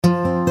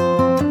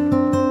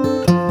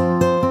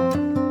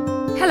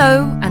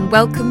Hello and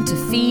welcome to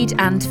Feed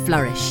and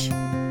Flourish,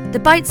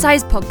 the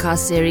bite-sized podcast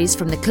series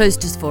from the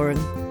Klosters Forum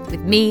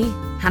with me,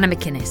 Hannah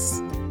MacInnes.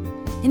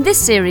 In this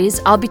series,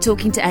 I'll be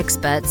talking to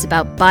experts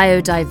about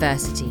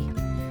biodiversity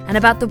and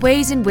about the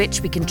ways in which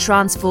we can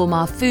transform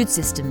our food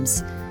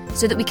systems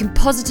so that we can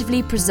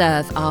positively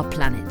preserve our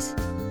planet.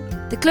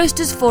 The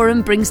Klosters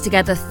Forum brings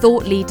together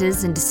thought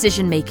leaders and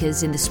decision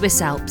makers in the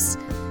Swiss Alps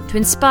to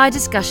inspire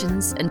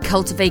discussions and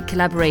cultivate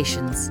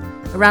collaborations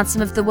around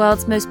some of the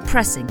world's most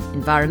pressing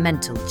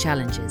environmental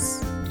challenges.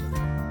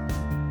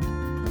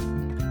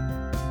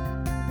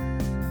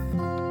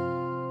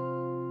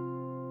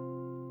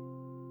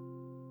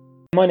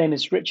 My name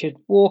is Richard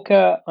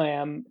Walker. I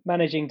am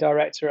Managing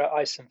Director at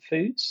Iceland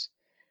Foods,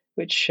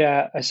 which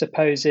I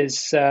suppose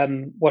is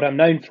what I'm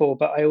known for,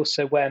 but I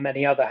also wear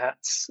many other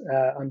hats.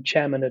 I'm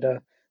chairman at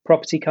a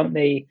property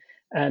company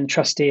and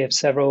trustee of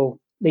several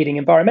leading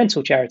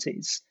environmental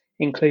charities,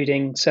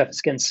 including Surface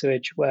Against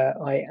Sewage, where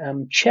I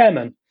am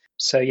chairman.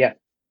 So yeah,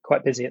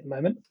 quite busy at the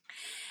moment.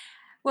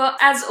 Well,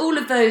 as all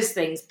of those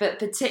things, but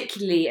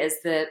particularly as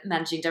the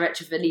managing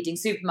director of a leading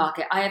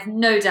supermarket, I have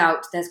no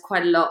doubt there's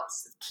quite a lot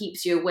that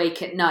keeps you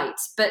awake at night.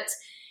 But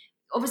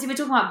obviously we're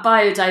talking about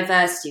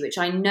biodiversity, which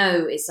I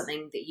know is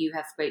something that you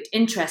have great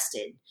interest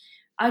in.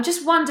 I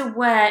just wonder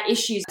where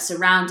issues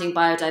surrounding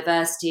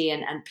biodiversity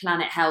and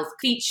planet health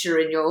feature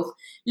in your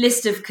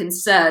list of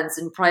concerns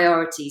and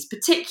priorities,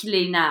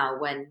 particularly now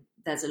when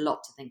there's a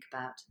lot to think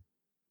about.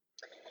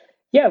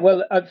 Yeah,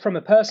 well, from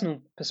a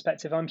personal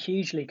perspective, I'm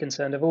hugely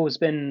concerned. I've always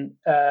been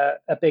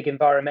a big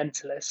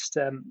environmentalist,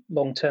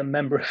 long-term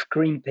member of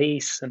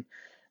Greenpeace, and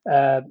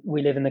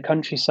we live in the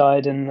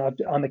countryside, and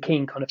I'm a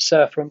keen kind of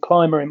surfer and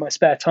climber in my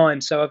spare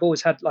time. So I've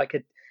always had like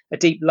a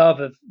deep love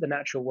of the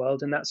natural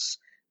world, and that's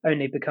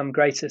only become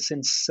greater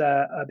since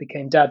I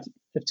became dad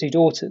of two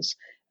daughters.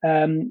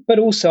 But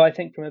also, I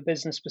think from a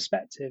business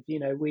perspective, you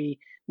know, we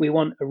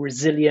want a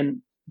resilient,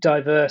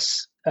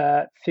 diverse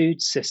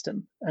food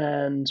system,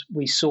 and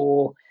we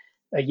saw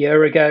a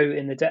year ago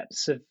in the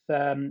depths of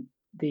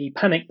the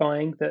panic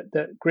buying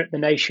that gripped the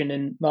nation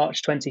in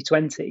March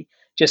 2020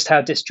 just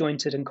how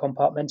disjointed and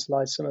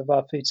compartmentalized some of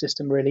our food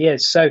system really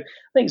is. So I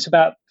think it's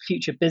about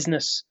future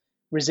business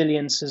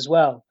resilience as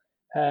well,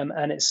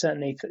 and it's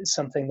certainly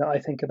something that I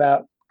think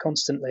about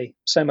constantly,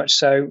 so much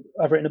so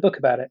I've written a book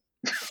about it.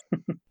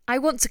 I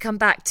want to come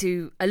back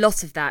to a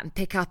lot of that and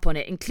pick up on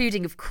it,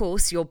 including, of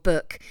course, your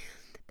book.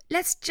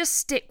 Let's just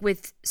stick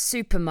with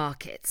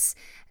supermarkets,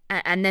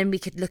 and then we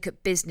could look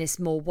at business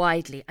more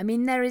widely. I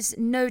mean, there is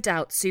no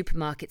doubt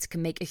supermarkets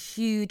can make a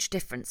huge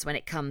difference when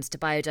it comes to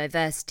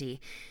biodiversity,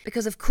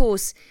 because, of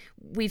course,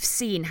 we've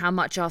seen how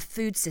much our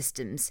food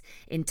systems,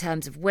 in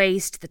terms of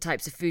waste, the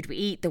types of food we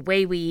eat, the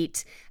way we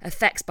eat,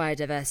 affects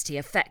biodiversity,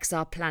 affects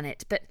our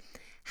planet. But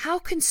how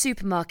can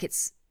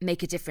supermarkets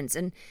make a difference?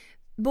 And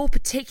more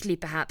particularly,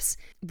 perhaps,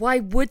 why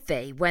would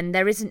they when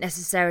there isn't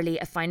necessarily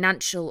a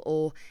financial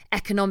or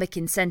economic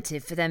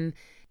incentive for them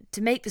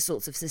to make the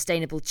sorts of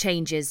sustainable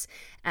changes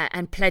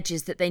and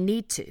pledges that they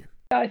need to?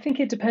 I think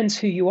it depends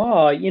who you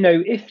are. You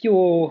know, if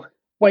you're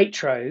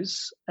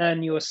Waitrose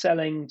and you're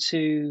selling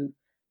to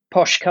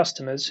posh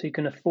customers who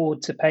can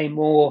afford to pay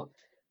more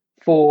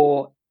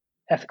for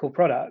ethical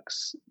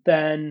products,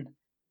 then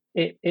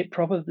it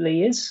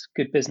probably is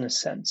good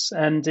business sense,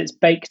 and it's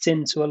baked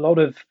into a lot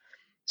of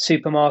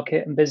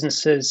supermarket and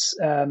businesses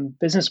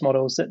business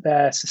models that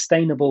they're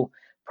sustainable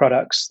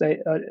products.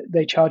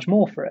 They charge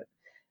more for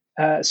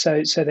it,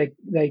 so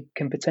they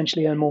can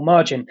potentially earn more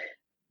margin.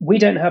 We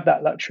don't have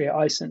that luxury at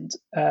Iceland.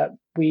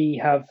 We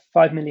have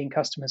 5 million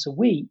customers a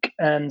week,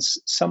 and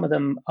some of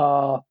them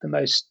are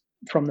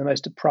from the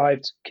most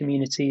deprived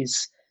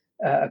communities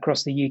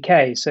across the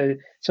UK. So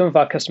some of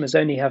our customers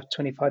only have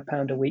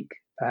 £25 a week,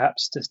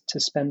 perhaps, to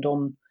spend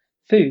on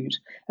food,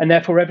 and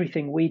therefore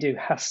everything we do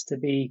has to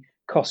be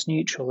cost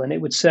neutral. And it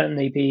would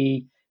certainly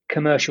be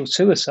commercial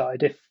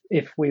suicide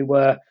if we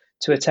were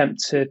to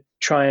attempt to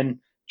try and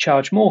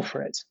charge more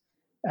for it.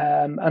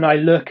 And I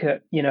look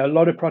at, you know, a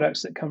lot of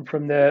products that come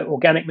from the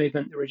organic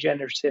movement, the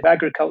regenerative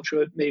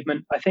agriculture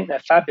movement. I think they're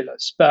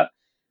fabulous, but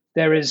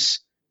there is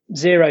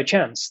zero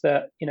chance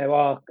that, you know,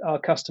 our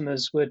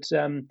customers would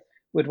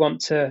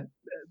want to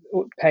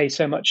pay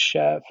so much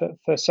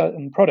for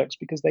certain products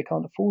because they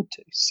can't afford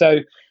to. So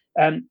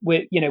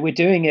we're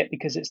doing it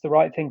because it's the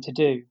right thing to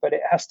do, but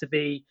it has to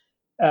be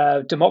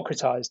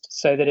democratized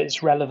so that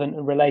it's relevant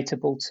and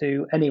relatable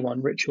to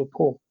anyone, rich or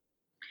poor.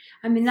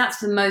 I mean, that's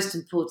the most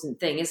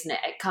important thing, isn't it?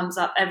 It comes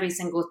up every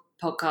single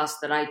podcast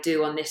that I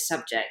do on this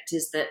subject,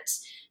 is that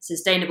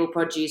sustainable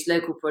produce,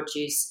 local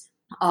produce,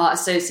 are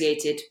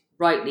associated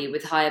rightly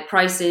with higher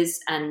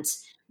prices and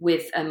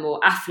with a more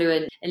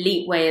affluent,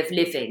 elite way of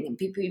living. And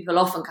people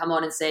often come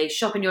on and say,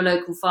 shop in your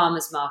local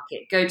farmer's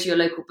market, go to your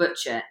local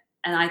butcher.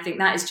 And I think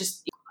that is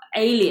just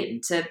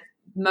alien to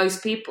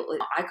most people.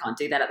 I can't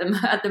do that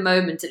at the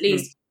moment, at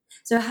least.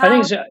 So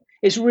I think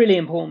it's really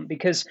important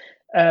because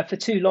for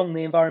too long,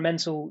 the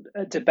environmental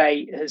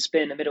debate has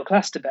been a middle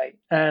class debate,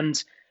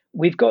 and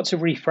we've got to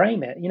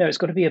reframe it. You know, it's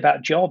got to be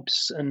about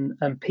jobs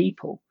and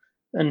people.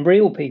 and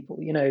real people,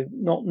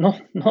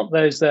 not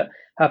those that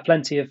have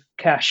plenty of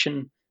cash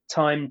and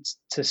time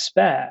to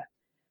spare.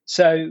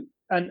 So,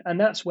 and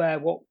that's where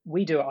what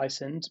we do at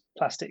Iceland,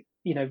 plastic,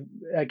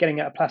 getting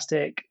out of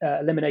plastic,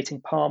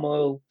 eliminating palm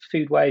oil,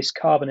 food waste,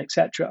 carbon,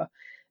 etc.,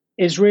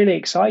 is really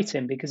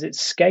exciting because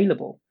it's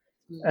scalable.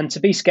 And to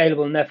be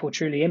scalable and therefore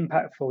truly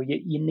impactful,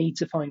 you need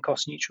to find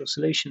cost neutral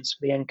solutions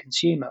for the end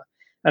consumer.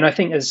 And I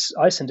think, as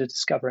Iceland are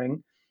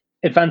discovering,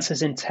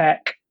 advances in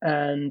tech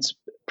and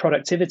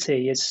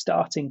productivity is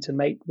starting to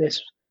make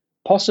this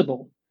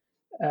possible.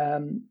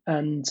 That's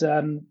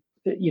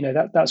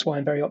why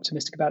I'm very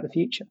optimistic about the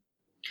future.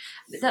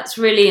 That's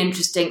really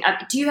interesting.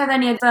 Do you have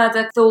any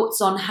further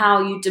thoughts on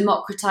how you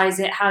democratize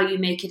it, how you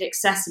make it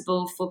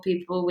accessible for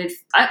people with,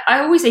 I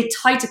always say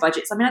tighter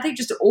budgets. I mean, I think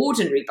just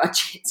ordinary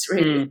budgets,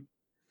 really.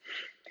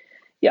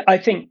 Yeah, I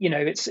think,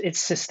 it's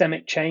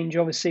systemic change,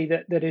 obviously,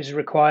 that is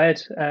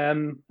required.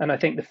 And I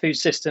think the food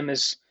system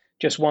is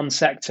just one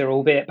sector,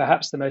 albeit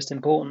perhaps the most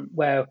important,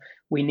 where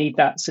we need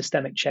that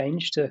systemic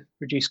change to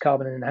reduce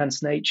carbon and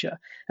enhance nature.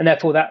 And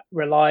therefore, that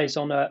relies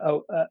on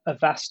a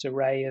vast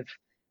array of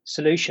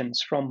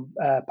solutions, from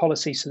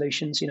policy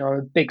solutions. I'm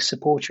a big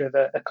supporter of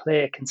a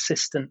clear,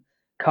 consistent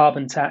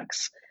carbon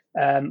tax.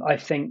 I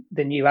think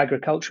the new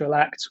Agricultural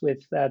Act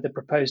with the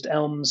proposed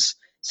ELMS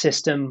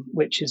system,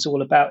 which is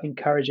all about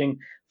encouraging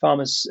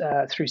farmers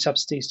through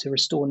subsidies to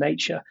restore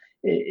nature,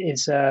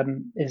 is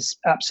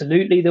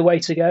absolutely the way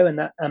to go, and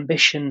that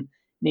ambition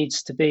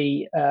needs to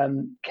be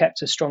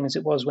kept as strong as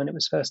it was when it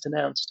was first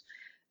announced.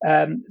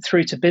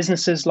 Through to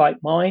businesses like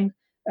mine,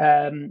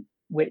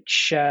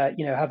 which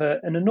have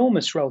an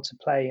enormous role to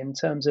play in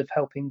terms of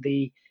helping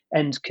the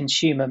end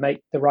consumer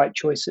make the right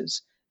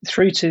choices,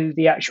 through to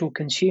the actual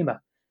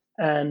consumer.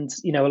 And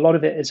a lot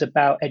of it is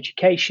about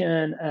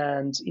education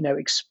and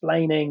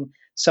explaining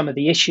some of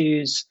the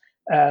issues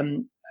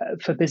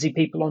for busy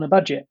people on a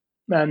budget.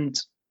 And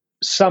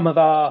some of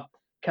our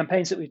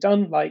campaigns that we've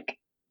done, like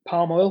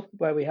palm oil,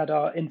 where we had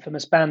our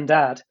infamous banned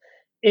ad,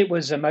 it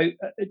was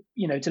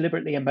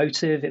deliberately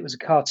emotive. It was a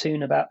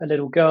cartoon about a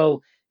little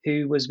girl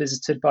who was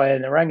visited by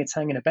an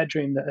orangutan in a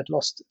bedroom that had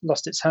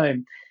lost its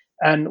home.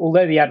 And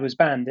although the ad was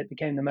banned, it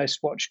became the most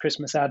watched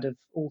Christmas ad of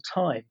all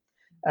time.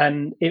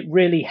 And it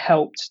really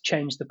helped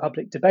change the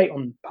public debate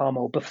on palm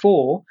oil.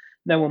 Before,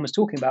 no one was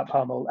talking about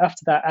palm oil.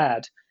 After that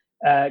ad,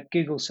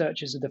 Google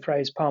searches of the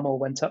phrase palm oil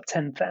went up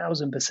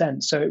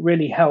 10,000%. So it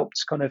really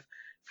helped kind of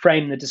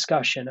frame the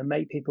discussion and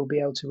make people be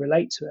able to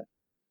relate to it.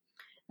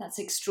 That's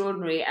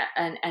extraordinary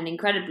and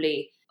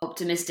incredibly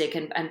optimistic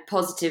and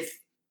positive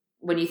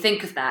when you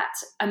think of that.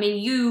 I mean,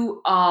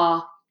 you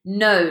are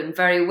known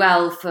very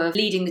well for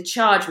leading the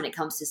charge when it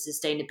comes to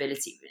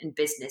sustainability in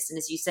business. And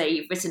as you say,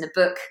 you've written a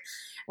book,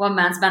 One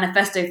Man's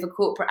Manifesto for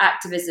Corporate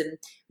Activism,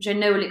 which I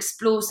know will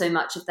explore so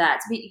much of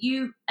that.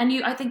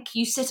 I think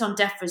you sit on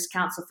DEFRA's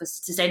Council for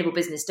Sustainable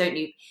Business, don't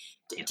you?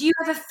 Do you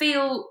ever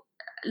feel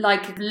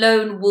like a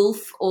lone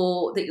wolf,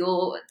 or that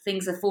your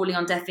things are falling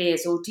on deaf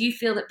ears, or do you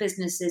feel that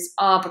businesses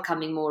are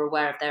becoming more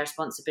aware of their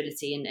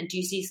responsibility, and do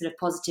you see sort of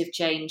positive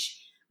change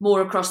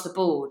more across the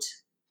board?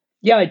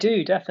 Yeah, I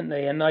do,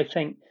 definitely. And I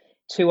think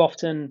too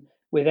often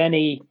with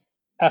any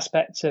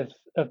aspect of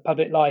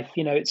public life,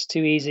 it's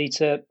too easy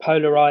to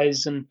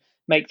polarize and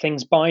make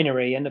things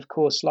binary. And of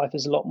course, life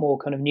is a lot more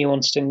kind of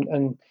nuanced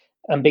and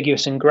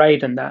ambiguous and grey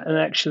than that. And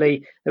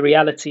actually, the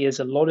reality is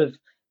a lot of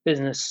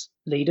business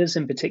leaders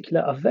in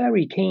particular are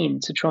very keen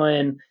to try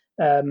and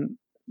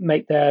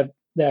make their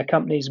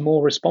companies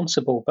more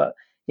responsible. But,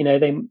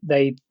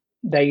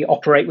 they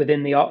operate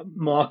within the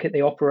market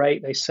they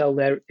operate, they sell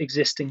their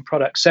existing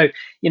products. So,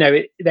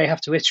 they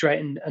have to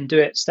iterate and do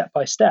it step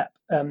by step.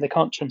 They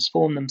can't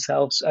transform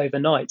themselves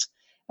overnight.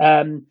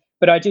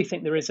 But I do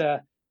think there is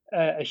a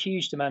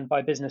huge demand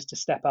by business to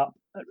step up.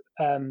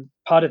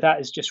 Part of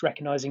that is just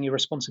recognizing your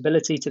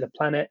responsibility to the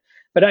planet,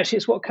 but actually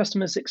it's what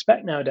customers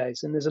expect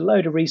nowadays. And there's a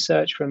load of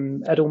research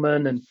from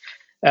Edelman and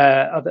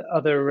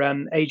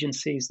other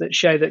agencies that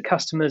show that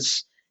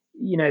customers,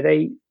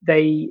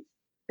 they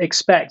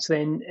expect,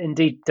 they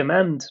indeed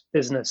demand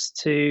business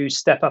to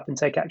step up and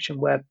take action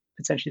where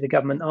potentially the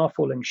government are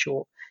falling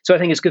short. So I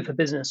think it's good for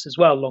business as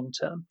well, long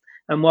term.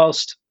 And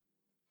whilst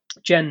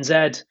Gen Z,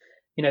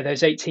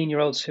 those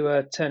 18-year-olds who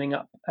are turning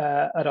up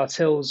at our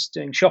tills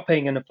doing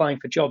shopping and applying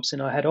for jobs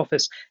in our head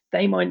office,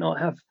 they might not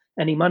have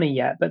any money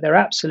yet, but they're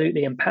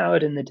absolutely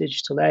empowered in the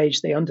digital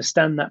age. They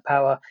understand that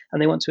power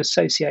and they want to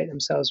associate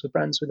themselves with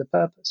brands with a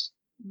purpose.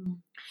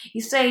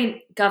 You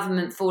say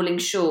government falling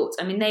short.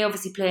 I mean, they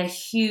obviously play a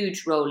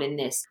huge role in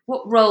this.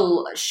 What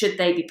role should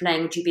they be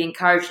playing? Would you be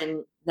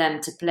encouraging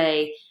them to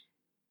play?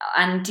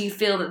 And do you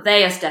feel that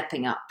they are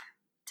stepping up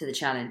to the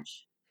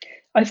challenge?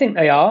 I think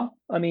they are.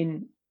 I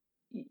mean,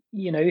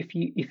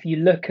 if you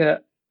look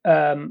at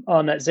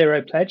our net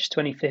zero pledge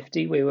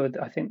 2050, we were,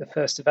 I think, the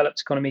first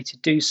developed economy to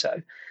do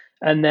so.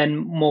 And then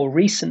more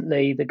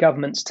recently, the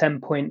government's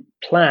 10-point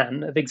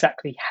plan of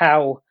exactly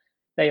how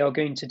they are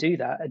going to do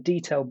that, a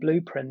detailed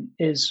blueprint,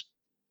 is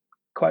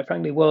quite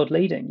frankly, world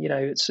leading.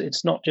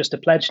 It's not just a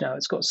pledge now;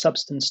 it's got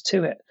substance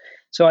to it.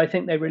 So I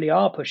think they really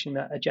are pushing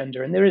that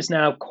agenda, and there is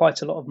now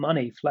quite a lot of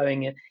money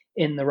flowing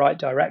in the right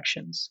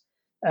directions.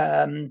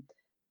 Um,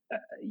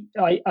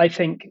 I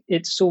think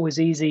it's always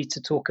easy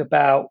to talk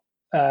about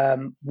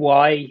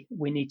why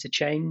we need to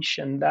change,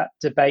 and that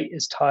debate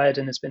is tired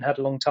and has been had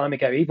a long time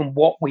ago. Even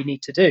what we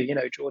need to do,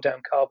 draw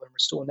down carbon,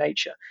 restore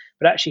nature,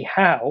 but actually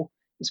how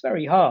is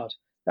very hard.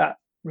 That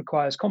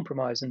requires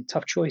compromise and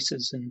tough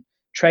choices and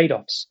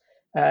trade-offs.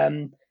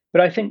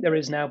 But I think there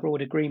is now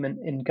broad agreement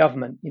in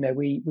government.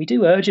 We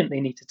do urgently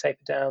need to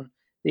taper down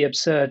the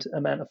absurd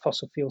amount of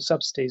fossil fuel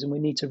subsidies, and we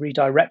need to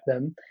redirect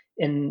them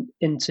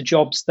into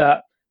jobs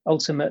that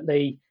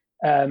ultimately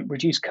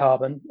reduce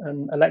carbon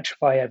and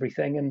electrify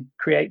everything and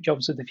create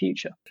jobs of the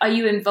future. Are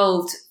you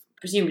involved,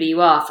 presumably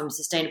you are, from a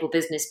sustainable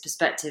business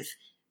perspective,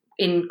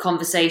 in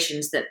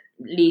conversations that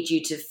lead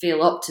you to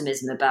feel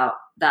optimism about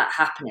that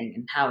happening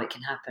and how it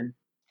can happen?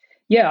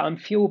 Yeah, I'm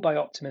fueled by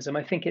optimism.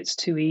 I think it's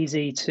too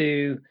easy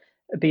to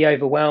be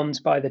overwhelmed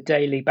by the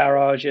daily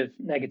barrage of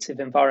negative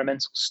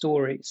environmental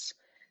stories.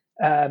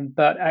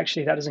 But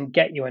actually, that doesn't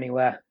get you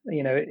anywhere.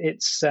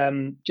 It's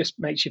just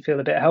makes you feel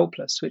a bit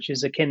helpless, which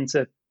is akin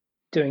to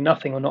doing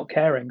nothing or not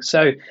caring.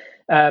 So,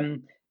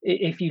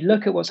 if you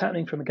look at what's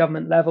happening from a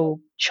government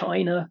level,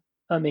 China,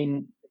 I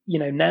mean,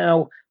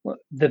 now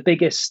the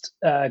biggest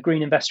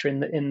green investor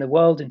in the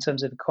world in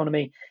terms of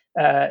economy,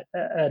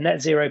 a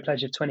net zero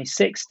pledge of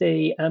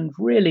 2060, and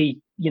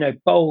really,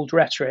 bold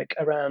rhetoric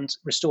around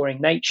restoring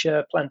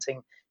nature,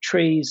 planting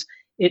trees.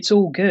 It's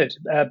all good.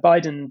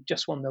 Biden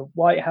just won the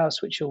White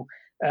House, which will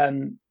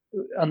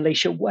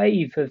unleash a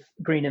wave of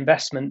green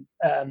investment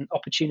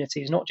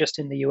opportunities, not just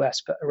in the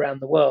US, but around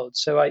the world.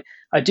 So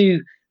I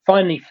do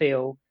finally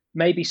feel,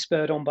 maybe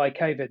spurred on by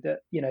COVID, that,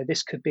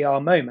 this could be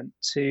our moment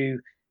to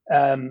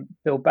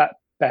build back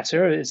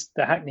better, is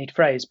the hackneyed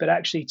phrase, but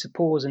actually to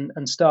pause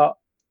and start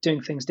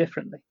doing things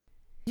differently.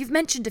 You've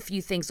mentioned a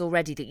few things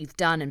already that you've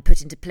done and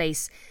put into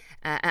place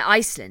at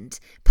Iceland,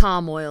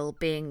 palm oil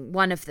being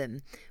one of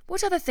them.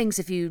 What other things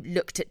have you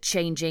looked at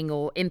changing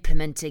or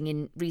implementing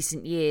in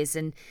recent years?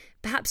 And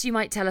perhaps you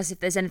might tell us if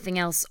there's anything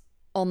else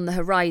on the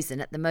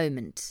horizon at the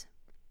moment.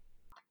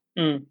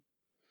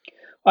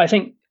 I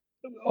think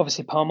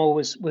obviously palm oil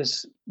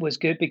was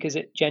good because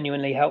it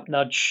genuinely helped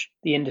nudge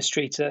the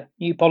industry to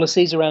new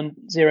policies around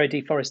zero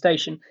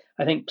deforestation.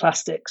 I think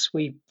plastics,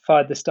 we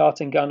fired the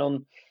starting gun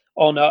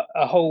on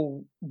a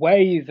whole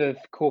wave of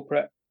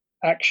corporate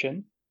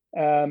action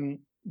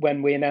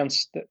when we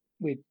announced that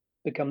we'd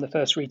become the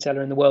first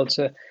retailer in the world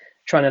to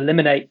try and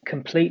eliminate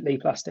completely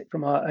plastic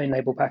from our own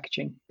label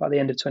packaging by the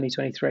end of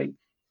 2023.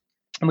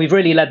 And we've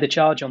really led the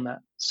charge on that.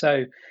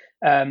 So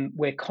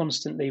we're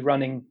constantly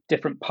running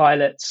different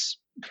pilots.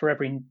 For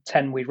every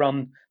 10 we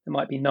run, there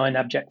might be 9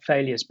 abject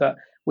failures, but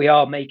we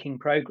are making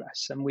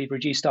progress, and we've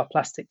reduced our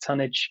plastic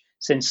tonnage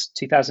since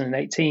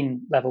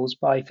 2018 levels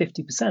by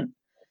 50%.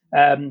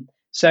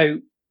 So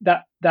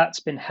that's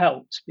been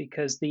helped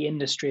because the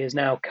industry has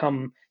now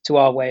come to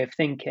our way of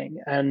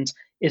thinking and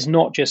is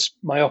not just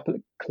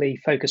myopically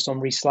focused on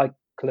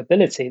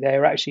recyclability. They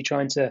are actually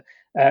trying to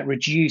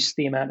reduce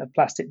the amount of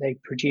plastic they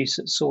produce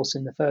at source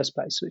in the first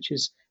place, which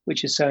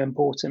is so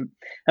important.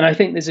 And I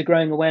think there's a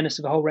growing awareness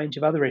of a whole range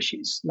of other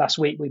issues. Last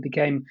week, we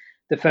became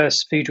the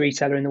first food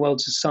retailer in the world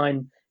to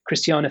sign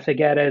Christiana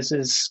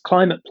Figueres's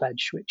climate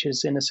pledge, which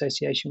is in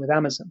association with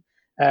Amazon,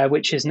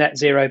 which is net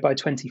zero by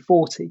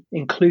 2040,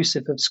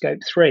 inclusive of scope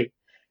 3.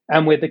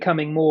 And we're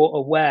becoming more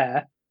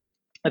aware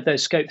of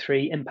those scope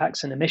 3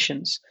 impacts and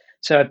emissions.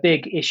 So a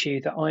big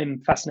issue that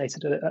I'm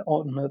fascinated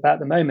on about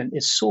the moment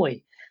is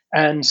soy.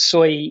 And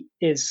soy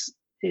is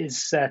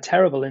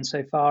terrible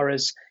insofar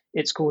as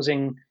it's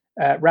causing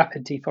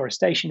rapid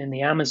deforestation in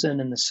the Amazon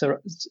and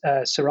the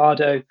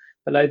Cerrado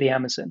below the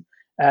Amazon.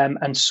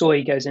 And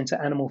soy goes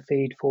into animal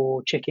feed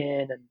for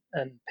chicken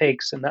and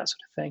pigs and that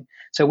sort of thing.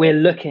 So we're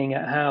looking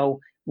at how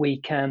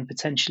we can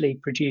potentially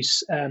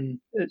produce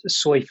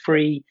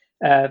soy-free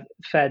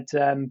fed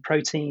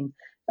protein,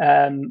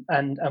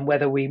 and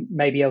whether we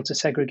may be able to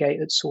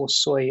segregate at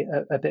source soy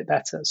a bit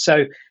better.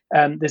 So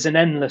there's an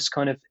endless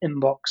kind of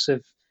inbox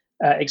of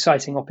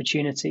exciting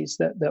opportunities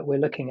that we're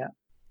looking at.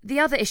 The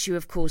other issue,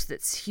 of course,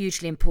 that's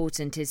hugely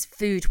important is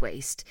food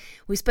waste.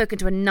 We've spoken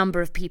to a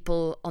number of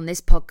people on this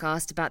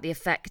podcast about the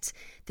effect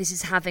this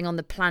is having on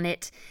the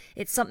planet.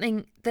 It's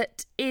something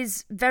that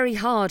is very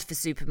hard for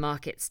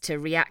supermarkets to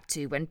react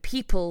to when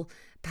people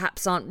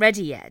perhaps aren't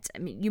ready yet. I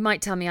mean, you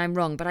might tell me I'm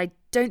wrong, but I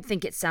don't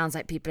think it sounds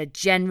like people are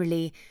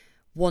generally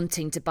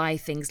wanting to buy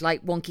things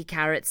like wonky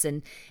carrots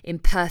and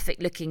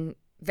imperfect-looking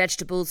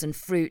vegetables and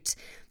fruit.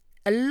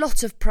 A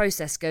lot of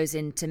process goes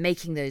into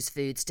making those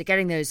foods, to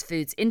getting those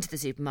foods into the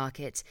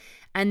supermarket,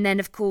 and then,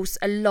 of course,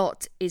 a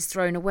lot is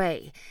thrown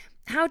away.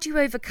 How do you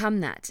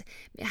overcome that?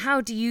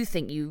 How do you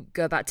think you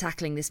go about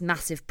tackling this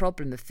massive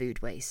problem of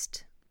food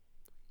waste?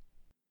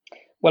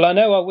 Well, I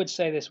know I would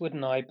say this,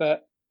 wouldn't I?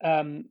 But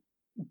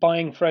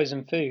buying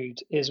frozen food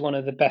is one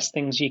of the best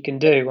things you can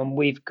do. And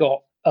we've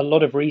got a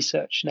lot of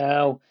research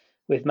now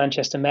with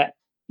Manchester Met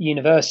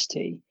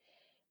University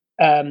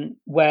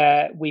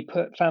where we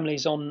put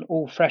families on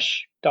all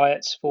fresh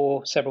diets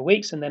for several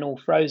weeks and then all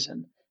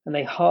frozen, and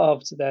they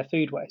halved their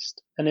food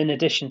waste. And in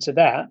addition to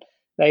that,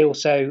 they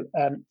also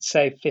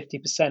saved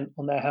 50%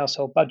 on their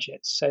household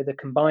budgets. So the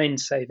combined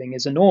saving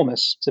is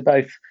enormous to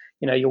both,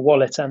 your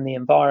wallet and the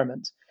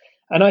environment.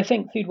 And I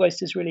think food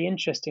waste is really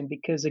interesting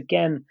because,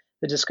 again,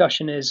 the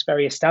discussion is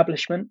very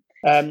establishment,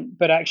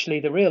 but actually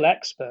the real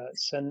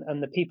experts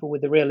and the people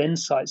with the real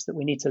insights that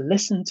we need to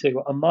listen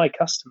to are my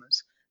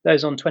customers,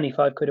 those on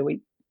 25 quid a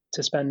week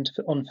to spend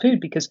on food,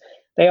 because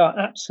they are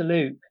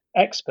absolute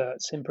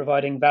experts in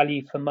providing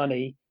value for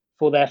money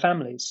for their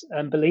families.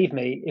 And believe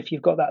me, if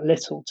you've got that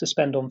little to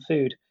spend on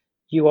food,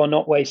 you are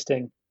not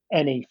wasting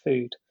any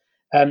food.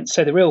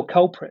 So the real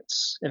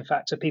culprits, in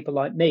fact, are people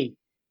like me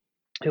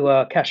who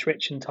are cash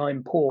rich and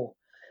time poor.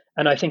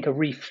 And I think a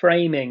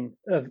reframing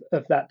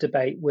of that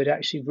debate would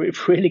actually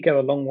really go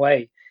a long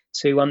way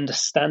to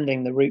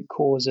understanding the root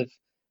cause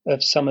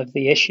of some of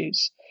the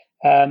issues.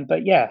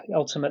 But yeah,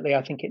 ultimately,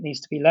 I think it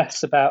needs to be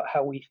less about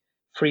how we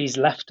freeze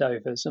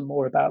leftovers and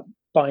more about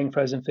buying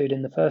frozen food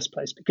in the first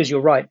place. Because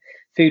you're right,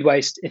 food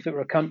waste, if it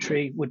were a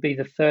country, would be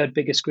the third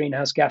biggest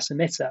greenhouse gas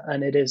emitter.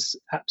 And it is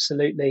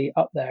absolutely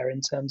up there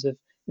in terms of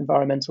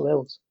environmental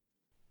ills.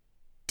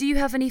 Do you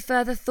have any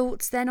further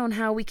thoughts then on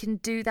how we can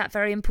do that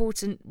very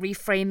important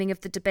reframing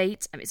of the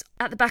debate? I mean, it's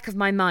at the back of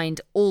my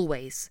mind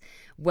always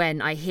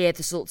when I hear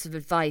the sorts of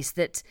advice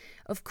that,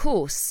 of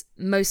course,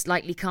 most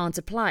likely can't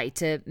apply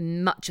to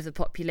much of the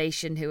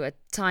population who are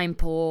time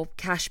poor,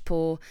 cash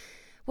poor.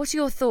 What are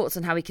your thoughts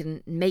on how we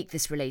can make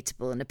this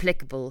relatable and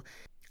applicable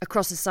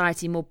across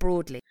society more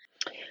broadly?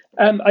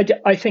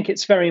 I think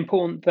it's very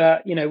important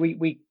that,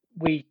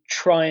 we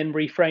try and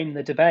reframe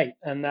the debate,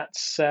 and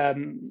that's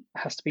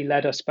has to be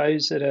led, I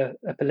suppose, at a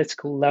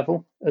political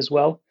level as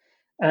well.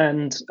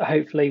 And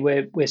hopefully,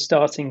 we're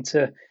starting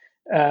to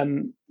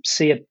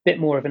see a bit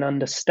more of an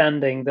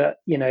understanding that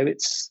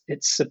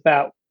it's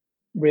about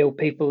real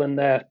people and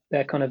their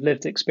kind of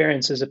lived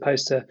experience, as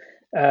opposed to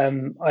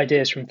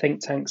ideas from think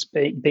tanks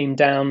beamed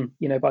down,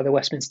 by the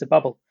Westminster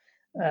bubble.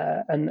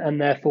 And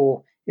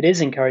therefore, it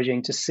is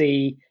encouraging to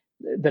see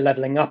the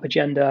levelling up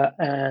agenda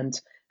and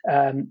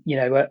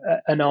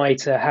an eye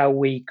to how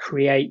we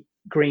create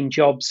green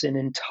jobs in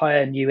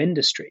entire new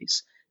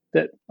industries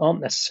that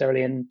aren't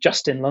necessarily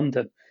just in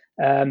London,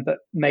 but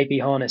maybe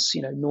harness,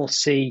 North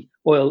Sea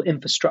oil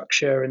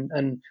infrastructure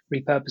and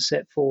repurpose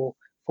it for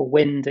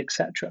wind,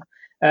 etc.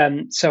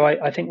 So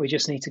I think we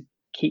just need to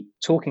keep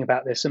talking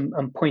about this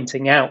and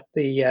pointing out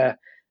where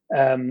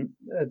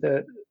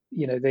the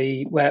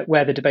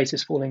debate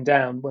is falling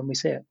down when we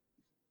see it.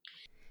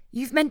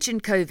 You've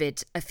mentioned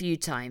COVID a few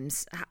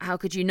times. How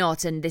could you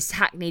not? And this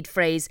hackneyed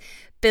phrase,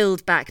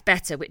 build back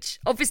better, which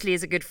obviously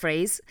is a good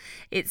phrase.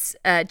 It's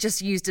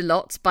just used a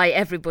lot by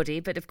everybody,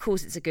 but of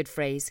course it's a good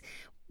phrase.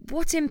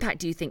 What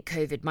impact do you think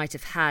COVID might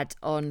have had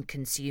on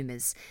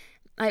consumers?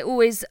 I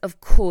always, of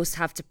course,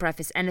 have to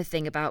preface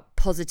anything about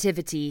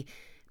positivity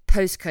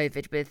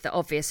post-COVID with the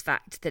obvious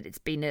fact that it's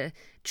been a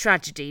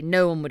tragedy.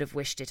 No one would have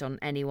wished it on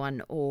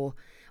anyone or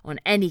on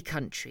any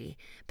country.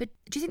 But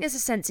do you think there's a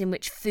sense in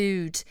which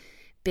food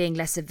being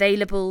less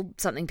available,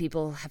 something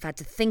people have had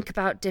to think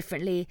about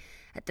differently?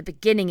 At the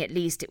beginning, at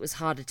least, it was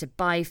harder to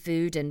buy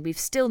food, and we've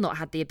still not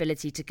had the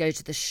ability to go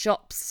to the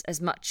shops as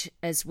much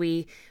as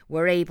we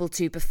were able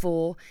to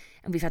before,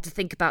 and we've had to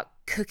think about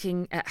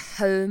cooking at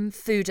home,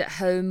 food at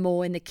home,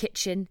 more in the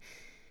kitchen.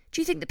 Do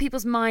you think that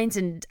people's minds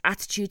and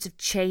attitudes have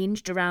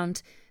changed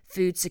around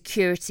food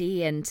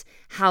security and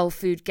how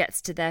food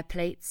gets to their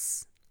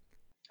plates?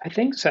 I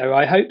think so.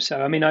 I hope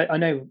so. I mean, I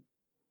know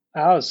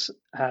ours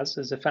has,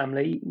 as a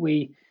family,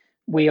 we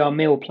are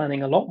meal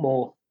planning a lot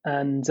more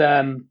and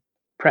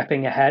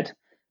prepping ahead,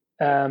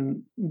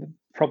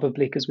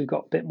 probably because we've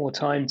got a bit more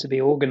time to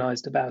be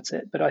organised about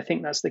it. But I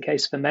think that's the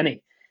case for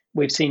many.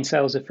 We've seen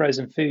sales of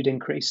frozen food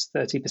increase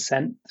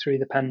 30% through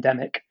the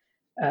pandemic,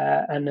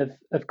 and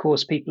of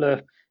course people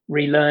are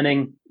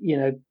relearning,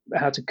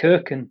 how to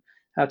cook and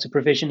how to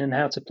provision and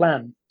how to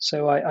plan.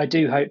 So I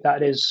do hope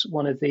that is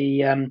one of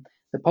the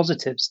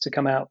positives to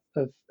come out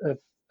of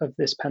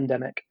this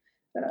pandemic.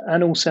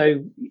 And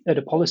also at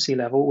a policy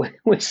level,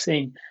 we're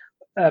seeing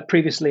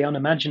previously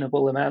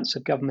unimaginable amounts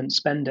of government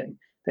spending,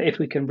 that if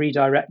we can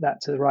redirect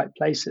that to the right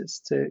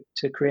places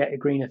to create a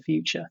greener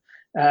future,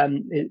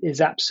 it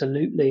is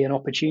absolutely an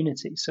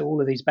opportunity. So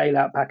all of these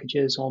bailout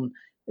packages on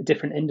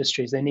different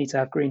industries, they need to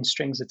have green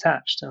strings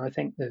attached. And I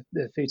think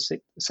the food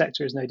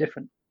sector is no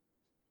different.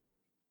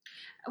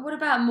 What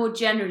about more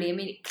generally? I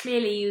mean,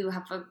 clearly you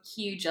have a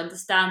huge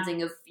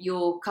understanding of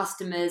your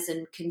customers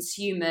and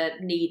consumer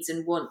needs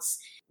and wants.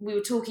 We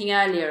were talking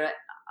earlier,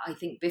 I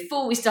think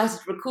before we started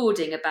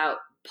recording, about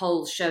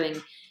polls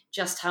showing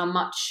just how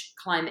much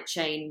climate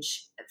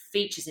change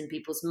features in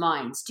people's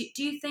minds.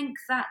 Do you think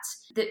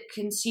that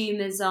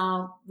consumers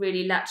are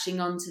really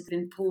latching on to the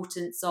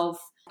importance of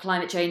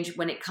climate change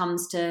when it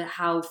comes to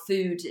how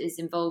food is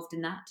involved in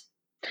that?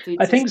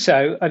 I think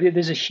so. I mean,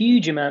 there's a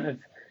huge amount of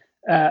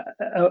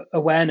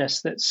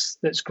awareness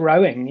that's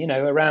growing,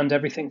 around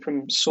everything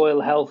from soil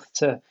health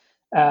to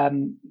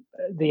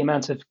the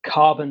amount of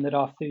carbon that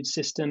our food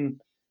system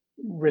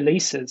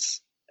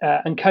releases.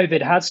 And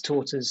COVID has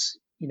taught us,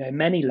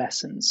 many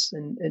lessons.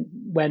 And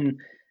when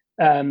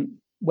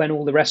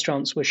all the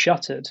restaurants were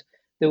shuttered,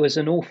 there was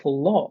an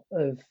awful lot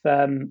of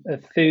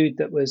food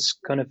that was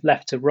kind of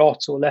left to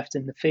rot or left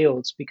in the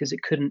fields because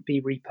it couldn't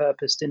be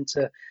repurposed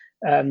into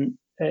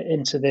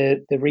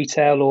the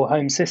retail or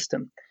home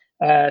system.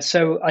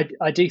 So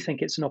I do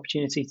think it's an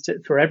opportunity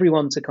for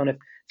everyone to kind of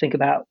think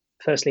about,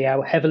 firstly,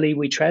 how heavily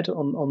we tread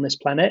on this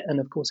planet. And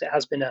of course, it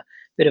has been a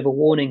bit of a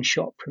warning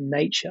shot from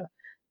nature.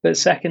 But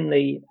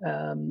secondly,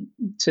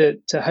 to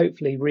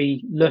hopefully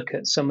re-look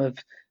at some of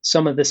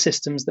the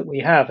systems that we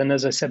have. And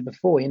as I said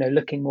before,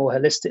 looking more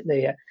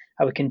holistically at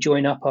how we can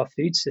join up our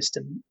food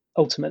system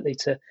ultimately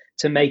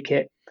to make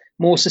it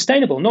more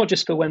sustainable, not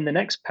just for when the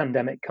next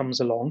pandemic comes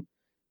along,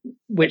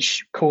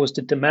 which caused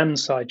a demand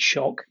side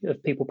shock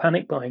of people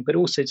panic buying, but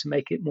also to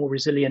make it more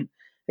resilient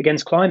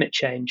against climate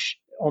change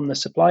on the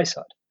supply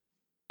side.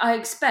 I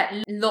expect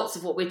lots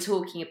of what we're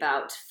talking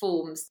about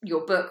forms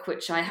your book,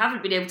 which I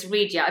haven't been able to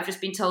read yet. I've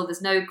just been told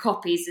there's no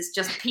copies, it's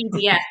just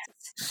PDFs,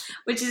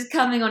 which is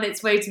coming on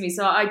its way to me.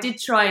 So I did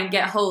try and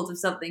get hold of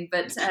something,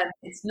 but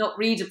it's not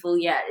readable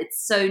yet.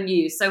 It's so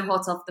new, so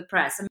hot off the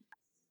press.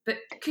 But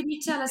can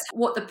you tell us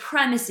what the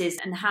premise is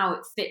and how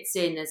it fits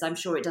in, as I'm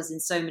sure it does in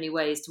so many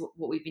ways, to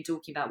what we've been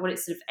talking about, what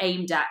it's sort of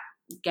aimed at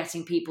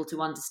getting people to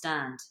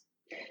understand?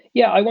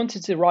 Yeah, I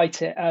wanted to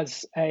write it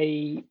as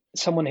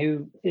someone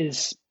who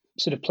is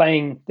sort of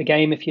playing the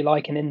game, if you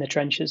like, and in the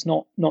trenches,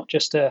 not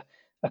just a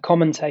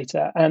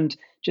commentator, and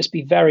just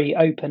be very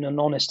open and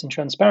honest and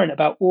transparent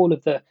about all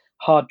of the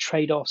hard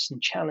trade-offs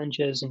and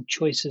challenges and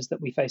choices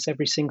that we face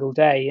every single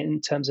day in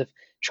terms of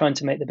trying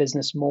to make the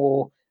business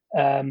more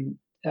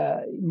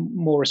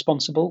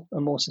responsible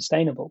and more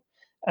sustainable.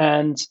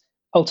 And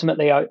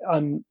ultimately, I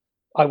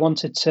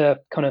wanted to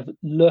kind of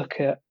look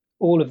at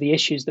all of the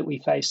issues that we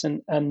face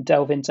and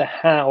delve into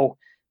how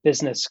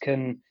business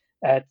can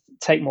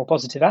take more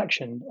positive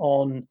action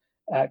on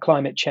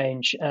climate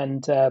change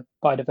and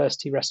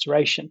biodiversity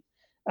restoration.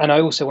 And I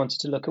also wanted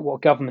to look at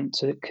what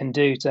government can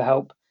do to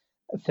help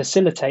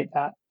facilitate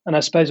that. And I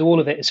suppose all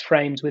of it is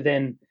framed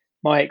within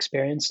my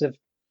experience of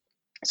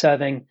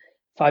serving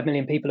 5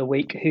 million people a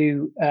week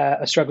who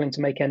are struggling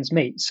to make ends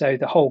meet. So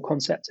the whole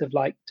concept of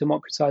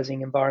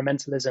democratizing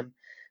environmentalism,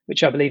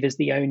 which I believe is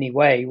the only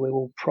way we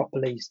will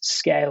properly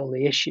scale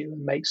the issue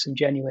and make some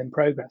genuine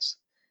progress.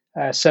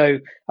 So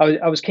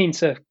I was keen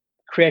to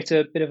create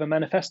a bit of a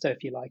manifesto,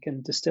 if you like,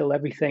 and distill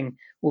everything,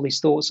 all these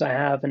thoughts I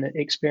have and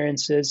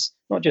experiences,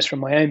 not just from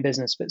my own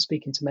business, but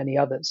speaking to many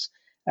others,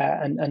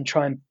 and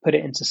try and put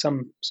it into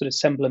some sort of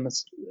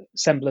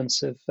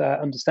semblance of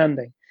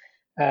understanding.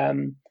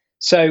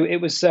 So it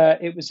was a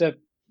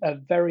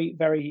very,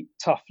 very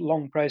tough,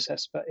 long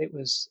process, but it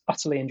was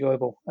utterly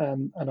enjoyable,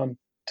 and I'm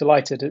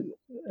delighted,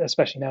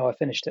 especially now I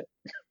finished it.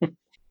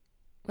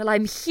 Well,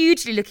 I'm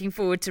hugely looking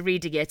forward to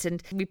reading it,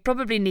 and we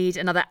probably need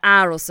another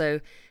hour or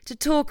so to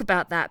talk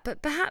about that.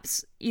 But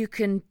perhaps you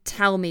can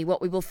tell me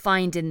what we will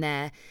find in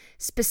there,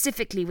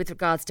 specifically with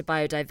regards to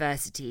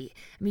biodiversity.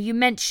 I mean, you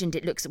mentioned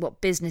it looks at what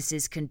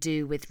businesses can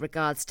do with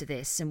regards to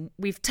this, and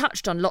we've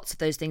touched on lots of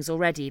those things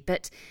already.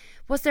 But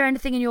was there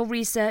anything in your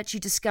research you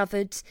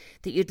discovered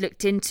that you'd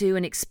looked into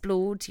and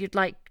explored you'd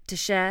like to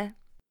share?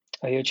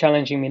 Oh, you're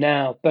challenging me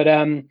now. But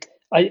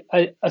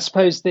I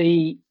suppose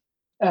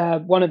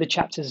one of the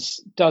chapters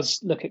does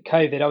look at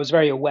COVID. I was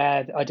very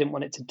aware that I didn't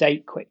want it to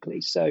date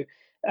quickly, so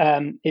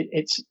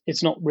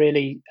it's not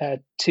really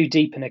too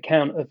deep an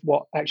account of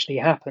what actually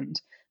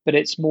happened, but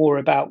it's more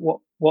about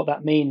what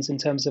that means in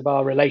terms of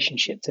our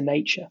relationship to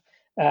nature.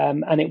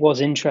 And it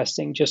was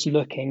interesting just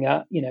looking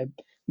at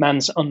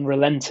man's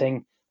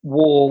unrelenting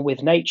war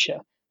with nature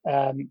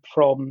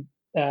from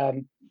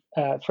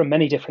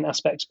many different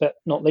aspects, but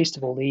not least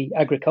of all the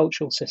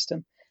agricultural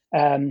system.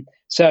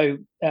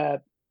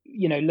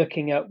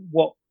 Looking at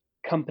what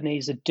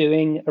companies are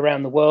doing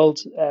around the world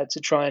to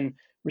try and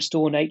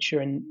restore nature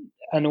and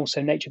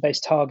also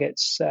nature-based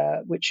targets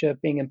which are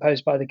being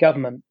imposed by the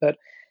government. But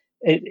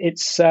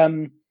it's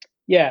a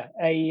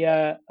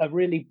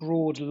really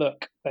broad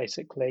look,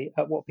 basically,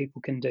 at what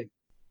people can do.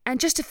 And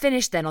just to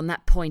finish then on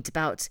that point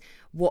about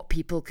what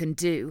people can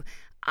do,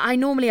 I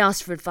normally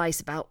ask for advice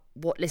about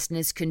what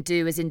listeners can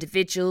do as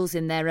individuals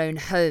in their own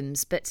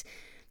homes, but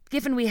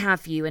given we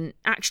have you, and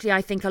actually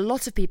I think a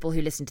lot of people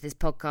who listen to this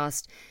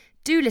podcast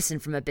do listen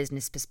from a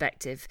business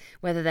perspective,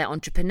 whether they're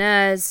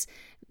entrepreneurs,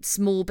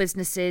 small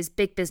businesses,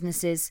 big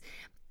businesses,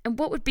 and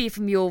what would be,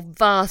 from your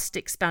vast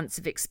expanse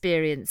of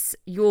experience,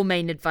 your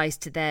main advice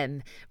to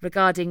them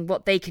regarding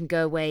what they can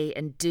go away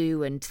and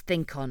do and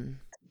think on?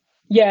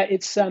 Yeah,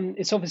 it's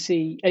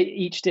obviously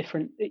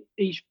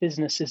each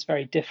business is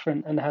very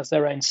different and has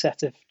their own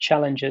set of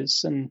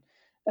challenges and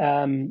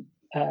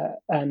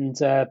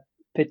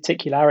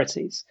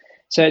particularities.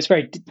 So it's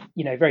very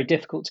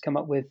difficult to come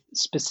up with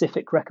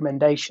specific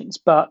recommendations.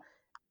 But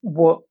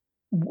what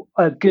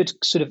a good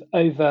sort of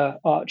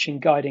overarching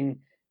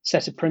guiding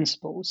set of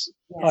principles,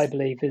 yes, I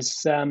believe,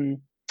 is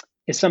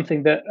is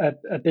something that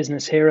a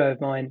business hero of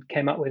mine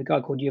came up with, a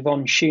guy called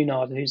Yvon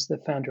Chouinard, who's the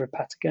founder of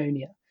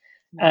Patagonia.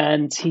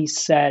 And he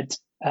said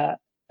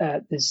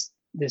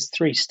there's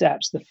 3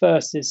 steps. The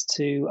first is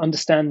to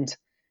understand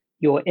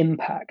your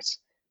impact,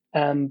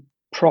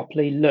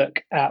 properly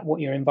look at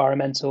what your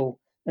environmental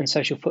and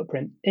social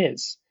footprint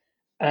is.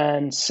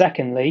 And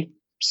secondly,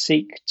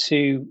 seek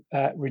to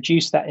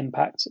reduce that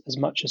impact as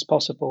much as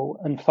possible.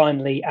 And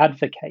finally,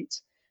 advocate,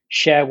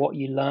 share what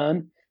you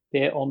learn, be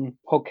it on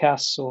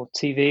podcasts or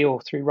TV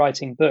or through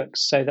writing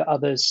books, so that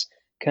others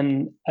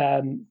can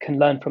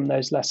learn from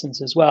those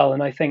lessons as well.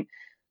 And I think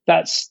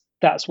that's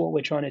what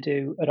we're trying to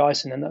do at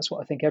Iceland, and that's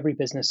what I think every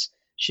business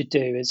should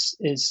do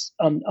is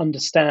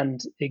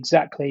understand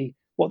exactly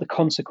what the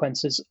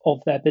consequences of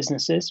their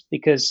business is,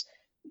 because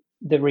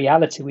the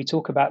reality, we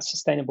talk about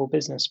sustainable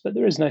business, but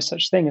there is no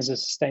such thing as a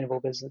sustainable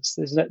business.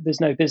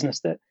 There's no business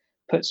that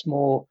puts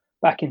more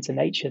back into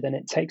nature than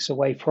it takes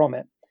away from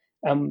it.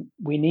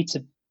 We need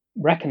to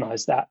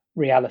recognize that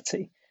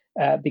reality,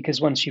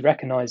 because once you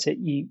recognize it,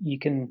 you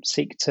can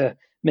seek to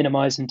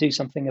minimize and do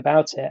something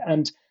about it,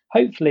 and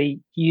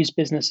hopefully use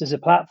business as a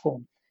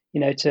platform,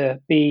 to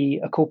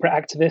be a corporate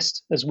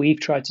activist, as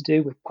we've tried to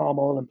do with palm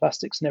oil and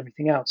plastics and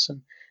everything else,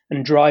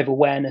 and drive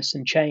awareness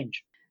and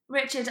change.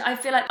 Richard, I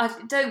feel like I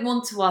don't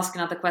want to ask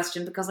another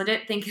question because I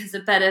don't think it's a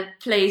better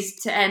place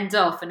to end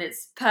off, and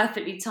it's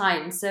perfectly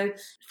timed. So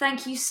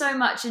thank you so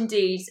much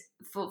indeed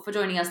for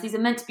joining us. These are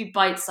meant to be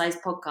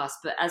bite-sized podcasts,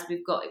 but as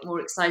we've got more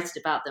excited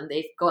about them,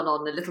 they've gone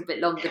on a little bit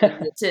longer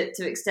than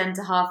to extend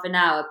to half an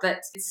hour.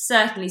 But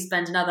certainly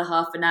spend another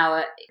half an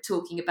hour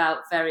talking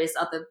about various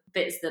other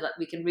bits that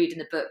we can read in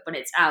the book when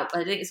it's out.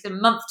 I think it's a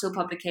month till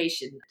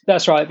publication.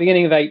 That's right,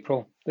 beginning of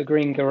April, the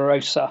Green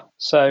Grocer.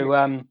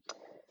 So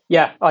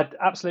yeah, I'd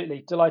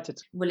absolutely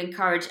delighted. We'll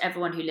encourage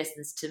everyone who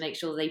listens to make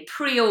sure they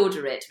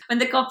pre-order it. When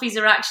the copies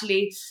are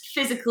actually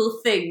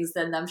physical things,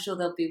 then I'm sure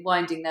they'll be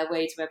winding their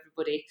way to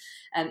everybody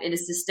in a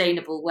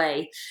sustainable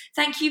way.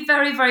 Thank you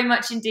very, very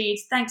much indeed.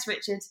 Thanks,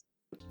 Richard.